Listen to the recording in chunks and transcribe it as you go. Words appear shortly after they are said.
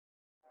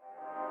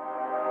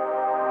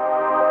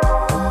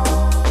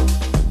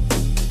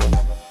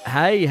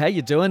Hey, how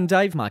you doing?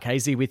 Dave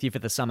Marchese with you for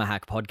the Summer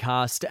Hack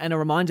podcast. And a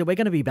reminder, we're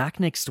going to be back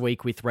next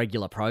week with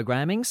regular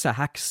programming. So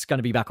Hack's going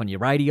to be back on your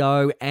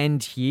radio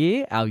and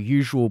here, our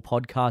usual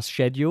podcast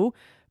schedule,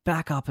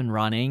 back up and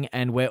running.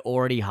 And we're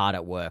already hard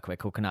at work. We're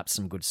cooking up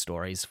some good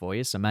stories for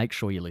you. So make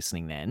sure you're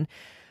listening then.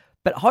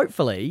 But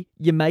hopefully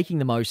you're making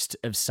the most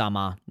of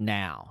summer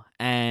now.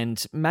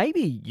 And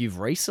maybe you've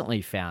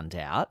recently found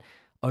out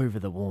over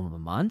the warmer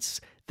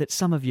months that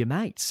some of your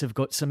mates have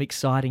got some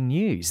exciting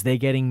news. They're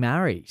getting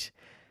married.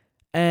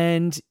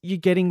 And you're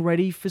getting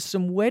ready for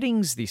some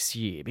weddings this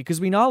year, because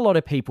we know a lot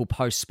of people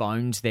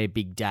postponed their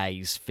big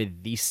days for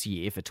this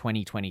year, for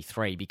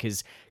 2023,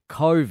 because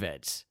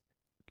COVID,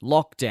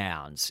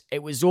 lockdowns,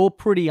 it was all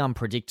pretty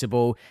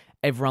unpredictable.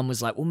 Everyone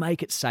was like, we'll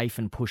make it safe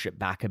and push it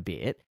back a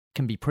bit.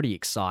 Can be pretty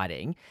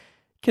exciting.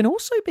 Can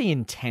also be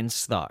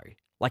intense though.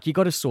 Like you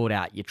got to sort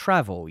out your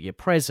travel, your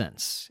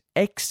presents,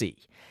 exi.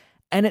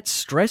 And it's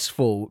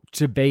stressful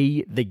to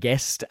be the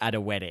guest at a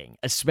wedding,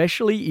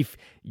 especially if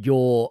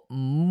you're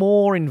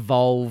more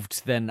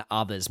involved than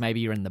others.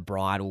 Maybe you're in the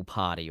bridal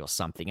party or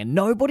something, and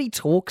nobody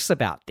talks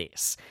about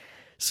this.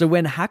 So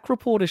when Hack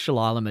reporter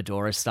Shalila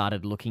Medora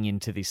started looking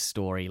into this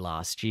story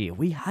last year,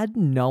 we had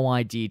no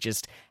idea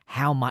just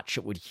how much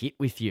it would hit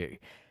with you.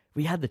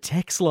 We had the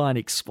text line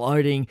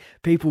exploding,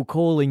 people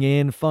calling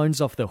in,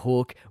 phones off the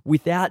hook.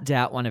 Without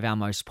doubt, one of our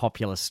most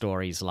popular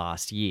stories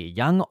last year.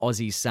 Young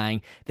Aussies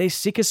saying they're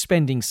sick of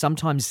spending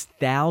sometimes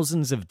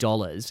thousands of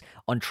dollars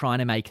on trying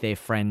to make their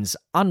friends'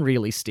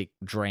 unrealistic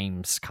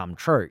dreams come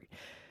true.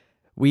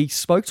 We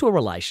spoke to a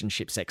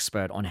relationships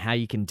expert on how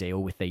you can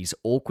deal with these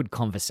awkward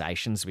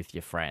conversations with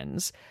your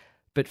friends.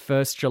 But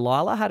first,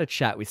 Shalila had a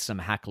chat with some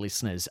Hack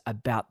listeners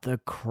about the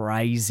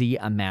crazy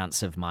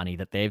amounts of money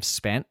that they've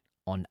spent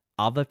on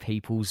other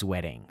people's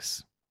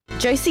weddings.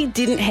 Josie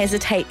didn't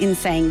hesitate in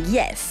saying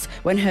yes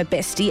when her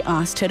bestie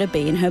asked her to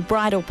be in her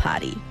bridal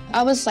party.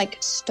 I was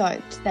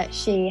stoked that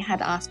she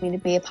had asked me to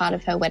be a part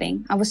of her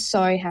wedding. I was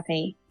so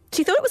happy.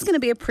 She thought it was going to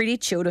be a pretty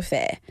chilled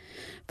affair,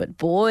 but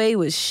boy,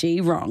 was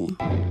she wrong.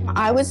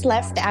 I was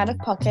left out of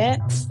pocket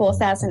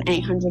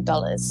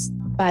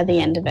 $4,800 by the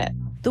end of it.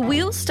 The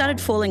wheels started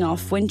falling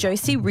off when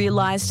Josie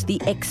realised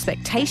the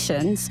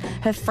expectations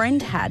her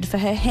friend had for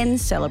her hen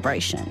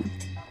celebration.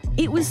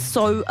 It was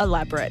so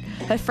elaborate.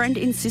 Her friend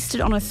insisted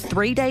on a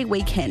 3-day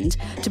weekend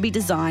to be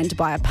designed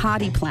by a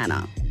party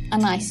planner. A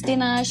nice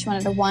dinner, she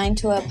wanted a wine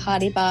tour,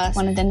 party bus,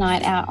 wanted a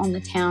night out on the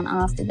town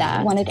after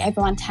that, wanted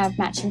everyone to have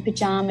matching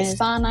pyjamas,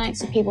 spa night,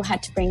 so people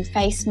had to bring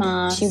face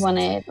masks. She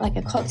wanted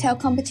a cocktail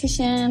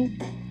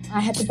competition. I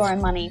had to borrow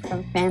money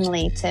from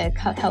family to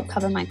help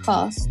cover my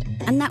cost.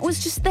 And that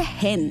was just the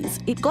hens.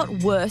 It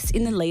got worse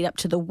in the lead up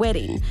to the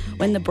wedding,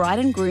 when the bride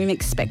and groom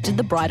expected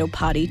the bridal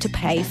party to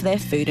pay for their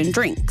food and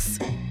drinks.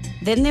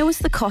 Then there was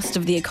the cost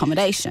of the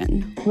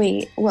accommodation.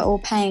 We were all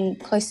paying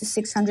close to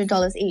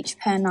 $600 each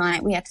per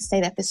night. We had to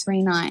stay there for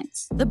 3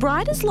 nights. The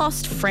bride has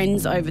lost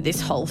friends over this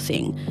whole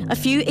thing. A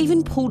few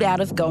even pulled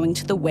out of going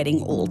to the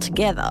wedding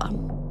altogether.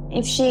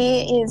 If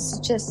she is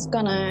just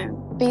gonna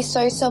be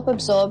so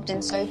self-absorbed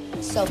and so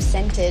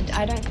self-centered,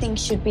 I don't think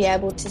she'd be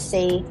able to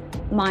see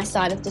my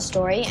side of the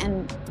story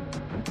and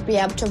be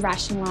able to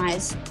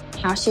rationalise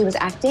how she was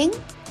acting.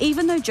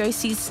 Even though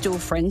Josie's still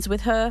friends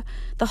with her,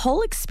 the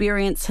whole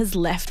experience has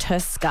left her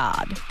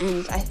scarred.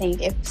 And I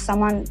think if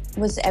someone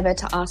was ever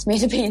to ask me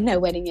to be in their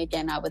wedding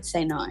again, I would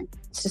say no.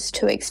 It's just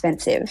too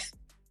expensive.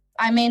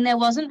 I mean, there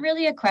wasn't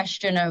really a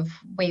question of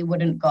we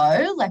wouldn't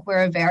go.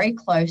 We're a very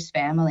close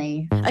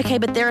family. Okay,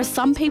 but there are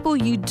some people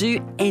you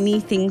do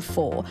anything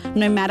for,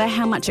 no matter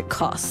how much it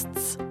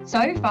costs.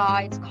 So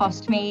far, it's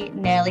cost me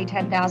nearly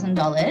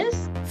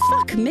 $10,000.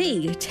 Fuck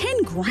me,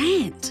 10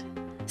 grand.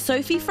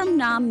 Sophie from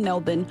Naarm,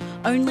 Melbourne,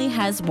 only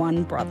has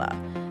one brother.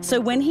 So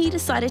when he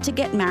decided to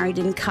get married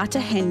in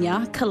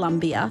Cartagena,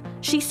 Colombia,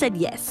 she said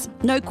yes,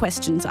 no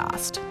questions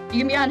asked. You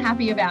can be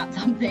unhappy about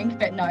something,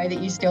 but know that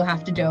you still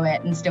have to do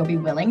it and still be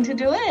willing to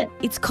do it.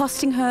 It's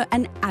costing her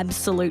an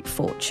absolute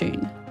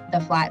fortune.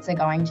 The flights are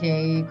going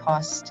to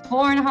cost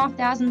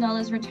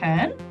 $4,500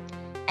 return.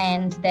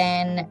 And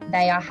then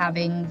they are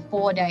having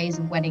 4 days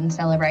of wedding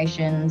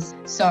celebrations.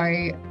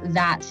 So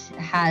that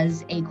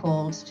has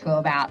equaled to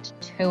about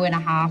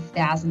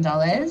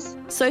 $2,500.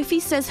 Sophie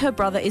says her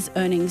brother is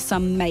earning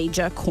some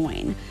major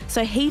coin,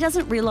 so he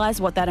doesn't realise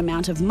what that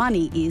amount of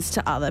money is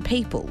to other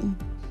people.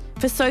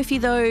 For Sophie,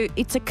 though,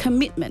 it's a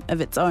commitment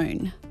of its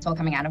own. It's all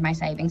coming out of my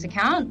savings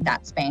account.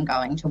 That's been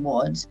going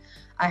towards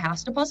a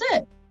house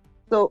deposit.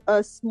 So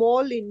a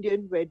small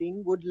Indian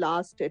wedding would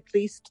last at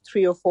least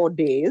 3 or 4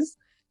 days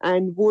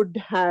and would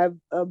have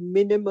a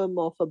minimum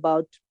of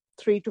about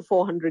 300 to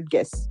 400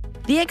 guests.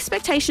 The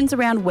expectations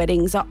around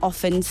weddings are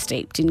often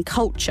steeped in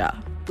culture.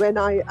 When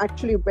I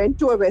actually went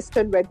to a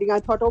Western wedding,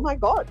 I thought, oh my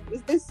God,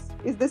 is this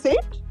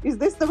it? Is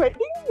this the wedding?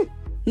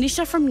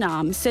 Nisha from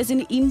Naarm says in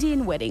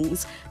Indian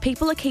weddings,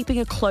 people are keeping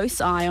a close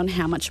eye on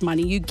how much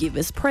money you give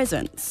as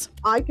presents.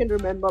 I can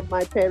remember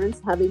my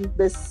parents having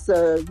this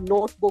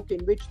notebook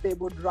in which they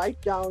would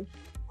write down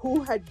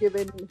who had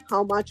given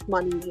how much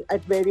money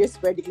at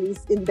various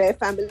weddings in their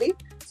family,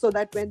 so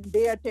that when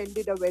they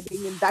attended a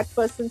wedding in that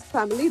person's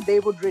family, they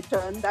would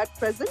return that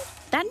present.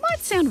 That might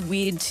sound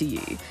weird to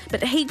you,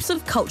 but heaps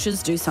of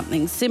cultures do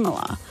something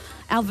similar.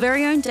 Our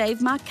very own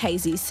Dave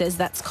Marchese says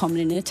that's common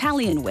in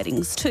Italian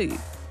weddings too.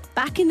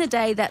 Back in the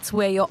day, that's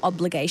where your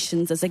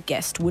obligations as a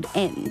guest would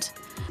end.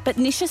 But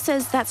Nisha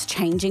says that's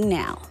changing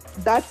now.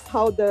 That's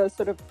how the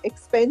sort of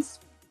expense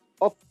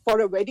for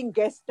a wedding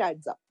guest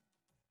adds up.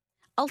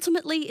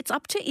 Ultimately, it's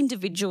up to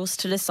individuals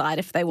to decide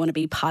if they want to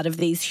be part of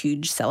these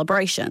huge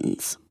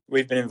celebrations.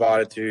 We've been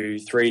invited to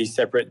 3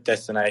 separate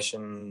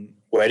destination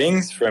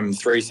weddings from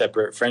 3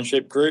 separate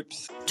friendship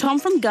groups. Tom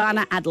from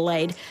Ghana,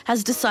 Adelaide,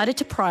 has decided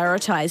to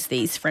prioritise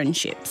these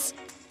friendships,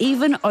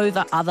 even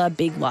over other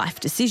big life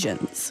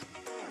decisions.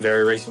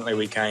 Very recently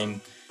we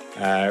came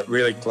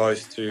really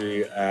close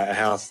to a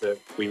house that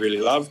we really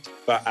loved,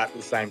 but at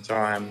the same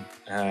time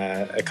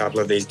a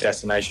couple of these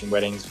destination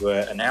weddings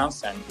were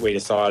announced, and we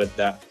decided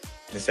that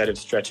instead of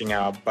stretching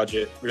our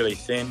budget really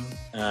thin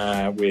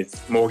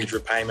with mortgage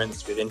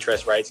repayments, with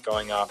interest rates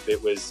going up,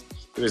 it was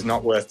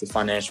not worth the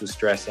financial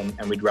stress,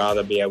 and we'd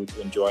rather be able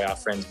to enjoy our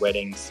friends'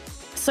 weddings.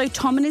 So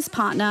Tom and his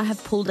partner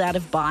have pulled out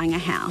of buying a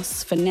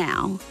house for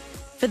now.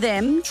 For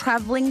them,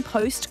 travelling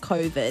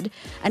post-COVID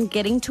and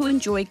getting to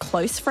enjoy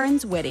close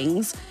friends'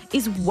 weddings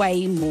is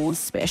way more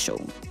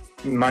special.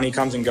 Money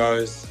comes and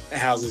goes,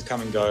 houses come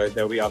and go,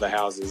 there'll be other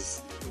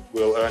houses.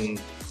 We'll earn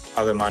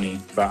other money,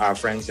 but our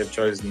friends have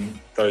chosen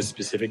those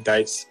specific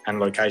dates and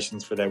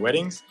locations for their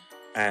weddings,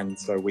 and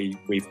so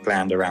we've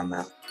planned around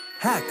that.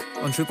 Hack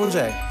on Triple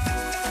J.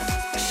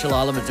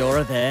 Shalala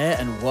Medora there,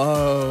 and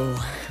whoa,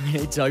 we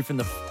need to open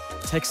the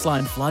text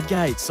line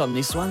floodgates on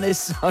this one. There's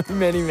so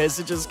many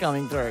messages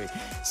coming through.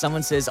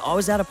 Someone says, I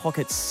was out of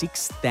pocket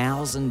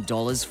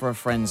 $6,000 for a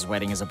friend's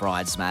wedding as a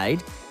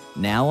bridesmaid.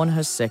 Now on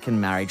her second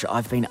marriage,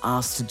 I've been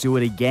asked to do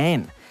it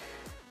again.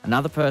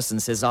 Another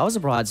person says, I was a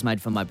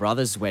bridesmaid for my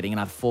brother's wedding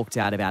and I forked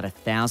out about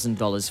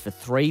 $1,000 for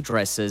 3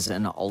 dresses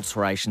and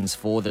alterations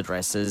for the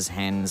dresses,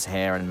 hands,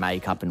 hair and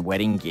makeup and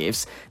wedding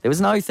gifts. There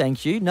was no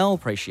thank you, no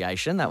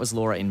appreciation. That was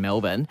Laura in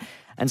Melbourne.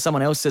 And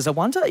someone else says, I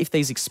wonder if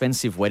these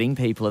expensive wedding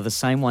people are the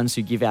same ones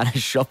who give out a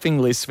shopping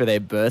list for their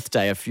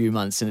birthday a few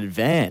months in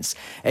advance.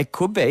 It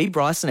could be.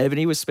 Bryce and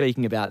Ebony was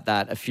speaking about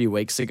that a few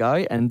weeks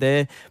ago, and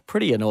they're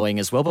pretty annoying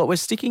as well. But we're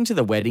sticking to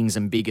the weddings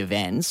and big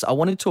events. I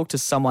want to talk to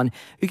someone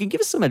who can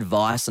give us some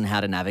advice on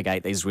how to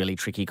navigate these really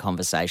tricky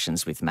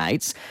conversations with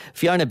mates.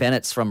 Fiona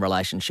Bennett's from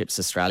Relationships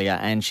Australia,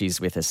 and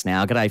she's with us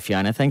now. G'day,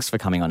 Fiona. Thanks for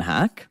coming on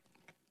Hack.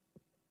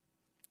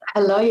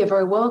 Hello, you're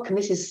very welcome.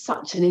 This is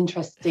such an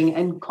interesting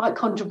and quite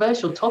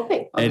controversial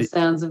topic on the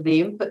sounds of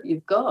the input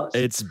you've got.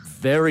 It's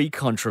very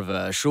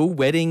controversial.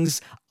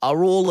 Weddings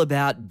are all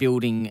about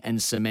building and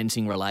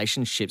cementing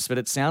relationships, but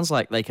it sounds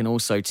like they can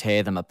also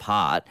tear them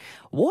apart.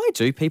 Why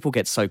do people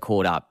get so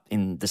caught up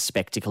in the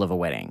spectacle of a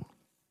wedding?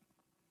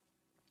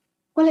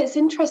 Well, it's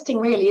interesting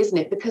really, isn't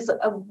it? Because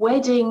a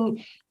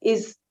wedding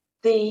is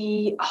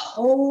the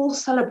whole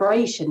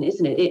celebration,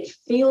 isn't it? It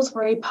feels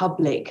very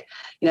public.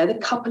 You know, the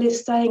couple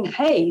is saying,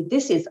 hey,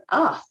 this is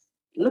us.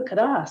 Look at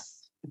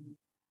us.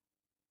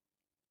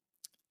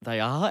 They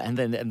are, and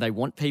they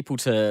want people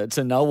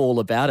to know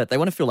all about it. They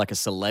want to feel like a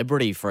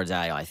celebrity for a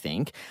day, I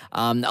think.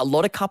 A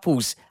lot of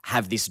couples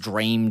have this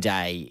dream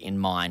day in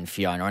mind,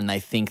 Fiona, and they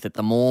think that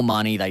the more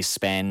money they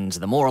spend,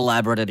 the more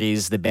elaborate it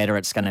is, the better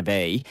it's going to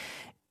be.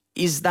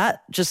 Is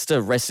that just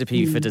a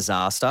recipe for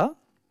disaster?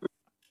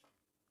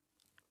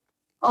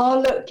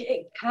 Oh, look,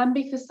 it can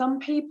be for some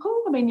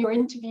people. I mean, your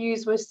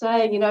interviews were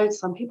saying, you know,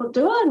 some people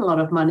do earn a lot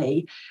of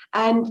money,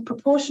 and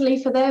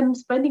proportionally for them,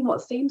 spending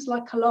what seems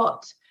like a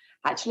lot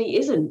actually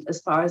isn't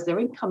as far as their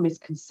income is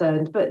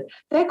concerned. But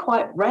they're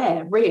quite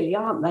rare, really,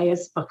 aren't they,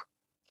 as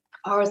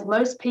far as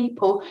most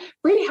people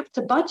really have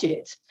to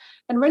budget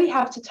and really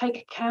have to take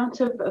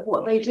account of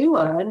what they do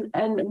earn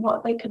and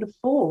what they can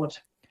afford.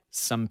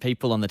 Some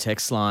people on the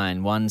text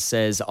line, one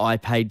says, I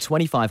paid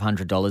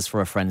 $2,500 for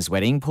a friend's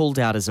wedding, pulled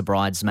out as a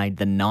bridesmaid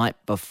the night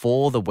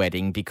before the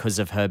wedding because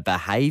of her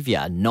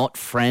behaviour, not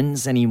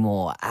friends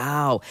anymore.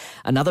 Ow.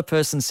 Another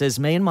person says,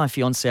 me and my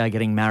fiancé are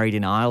getting married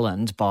in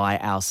Ireland by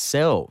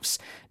ourselves.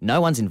 No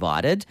one's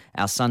invited.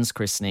 Our son's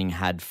christening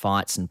had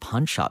fights and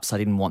punch-ups. I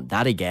didn't want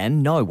that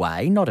again. No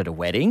way, not at a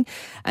wedding.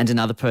 And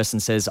another person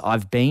says,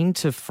 I've been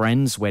to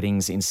friends'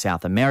 weddings in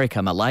South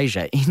America,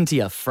 Malaysia,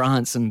 India,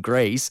 France and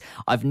Greece.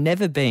 I've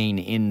never been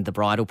in the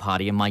bridal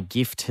party and my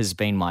gift has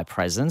been my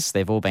presents.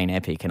 They've all been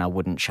epic and I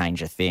wouldn't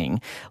change a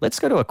thing. Let's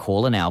go to a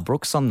caller now.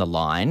 Brooke's on the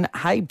line.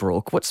 Hey,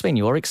 Brooke, what's been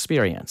your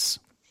experience?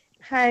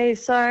 Hey,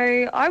 so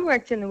I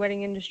worked in the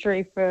wedding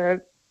industry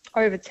for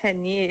over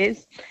 10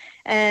 years,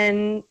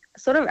 and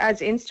sort of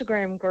as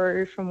Instagram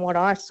grew, from what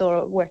I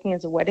saw working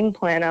as a wedding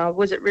planner,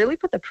 was it really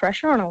put the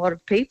pressure on a lot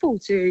of people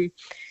to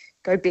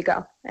go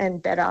bigger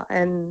and better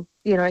and,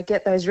 you know,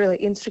 get those really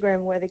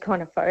Instagram-worthy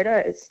kind of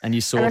photos. And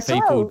you saw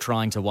people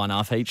trying to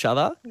one-up each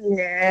other?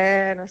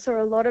 Yeah, and I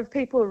saw a lot of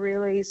people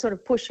really sort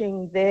of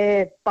pushing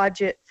their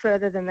budget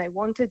further than they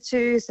wanted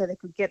to so they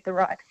could get the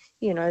right,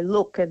 you know,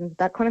 look and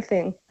that kind of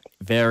thing.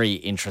 Very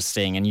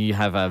interesting, and you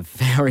have a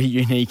very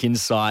unique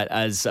insight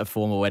as a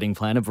former wedding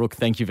planner. Brooke,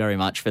 thank you very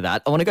much for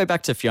that. I want to go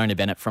back to Fiona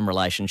Bennett from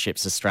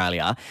Relationships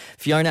Australia.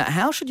 Fiona,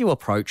 how should you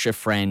approach a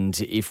friend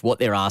if what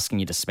they're asking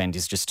you to spend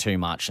is just too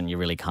much and you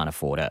really can't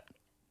afford it?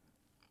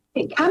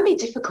 It can be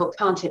difficult,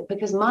 can't it?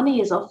 Because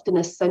money is often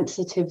a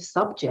sensitive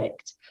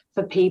subject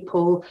for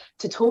people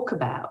to talk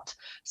about.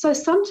 So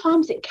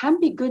sometimes it can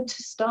be good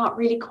to start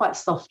really quite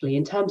softly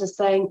in terms of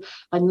saying,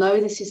 I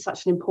know this is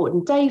such an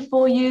important day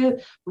for you,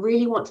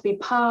 really want to be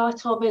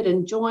part of it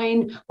and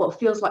join what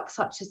feels like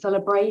such a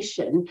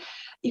celebration.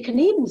 You can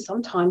even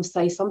sometimes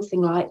say something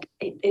like,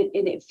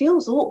 it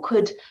feels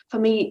awkward for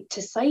me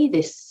to say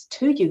this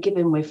to you,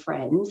 given we're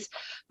friends,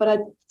 but I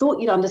thought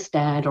you'd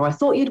understand, or I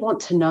thought you'd want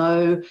to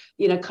know,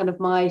 kind of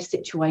my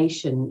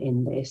situation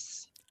in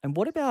this. And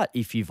what about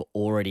if you've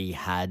already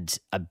had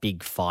a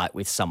big fight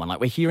with someone? Like,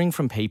 we're hearing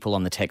from people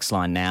on the text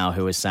line now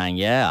who are saying,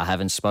 yeah, I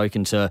haven't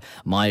spoken to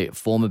my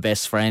former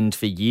best friend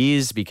for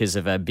years because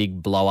of a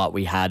big blow up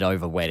we had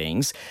over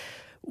weddings.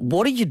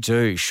 What do you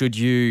do? Should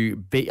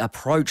you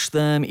approach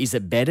them? Is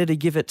it better to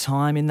give it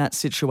time in that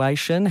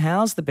situation?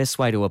 How's the best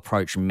way to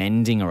approach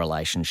mending a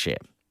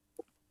relationship?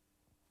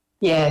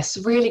 Yes,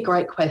 really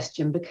great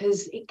question,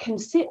 because it can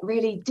sit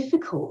really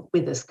difficult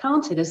with us,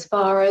 can't it? As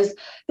far as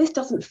this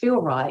doesn't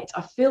feel right.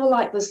 I feel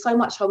like there's so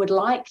much I would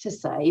like to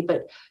say,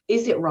 but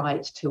is it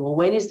right to, or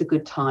when is the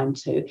good time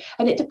to?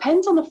 And it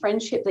depends on the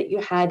friendship that you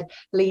had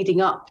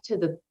leading up to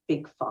the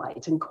big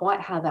fight and quite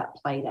how that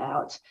played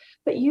out.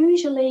 But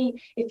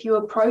usually if you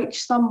approach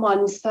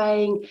someone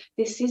saying,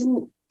 this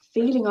isn't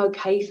feeling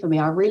okay for me,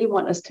 I really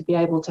want us to be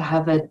able to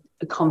have a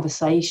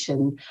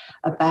conversation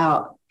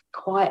about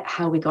quite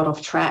how we got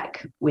off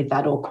track with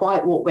that, or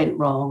quite what went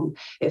wrong.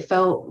 It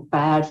felt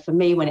bad for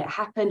me when it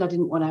happened. I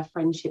didn't want our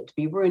friendship to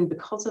be ruined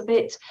because of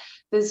it.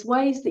 There's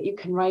ways that you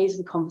can raise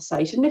the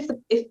conversation.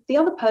 If the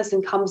other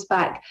person comes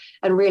back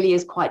and really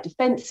is quite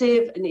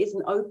defensive and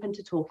isn't open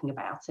to talking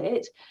about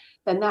it,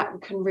 then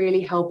that can really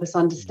help us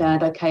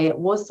understand, okay, it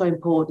was so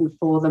important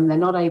for them. They're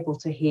not able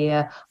to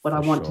hear what I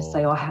want to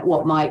say or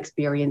what my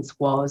experience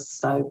was.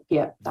 So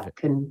yeah, that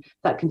can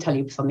tell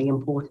you something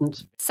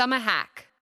important. Summer hack.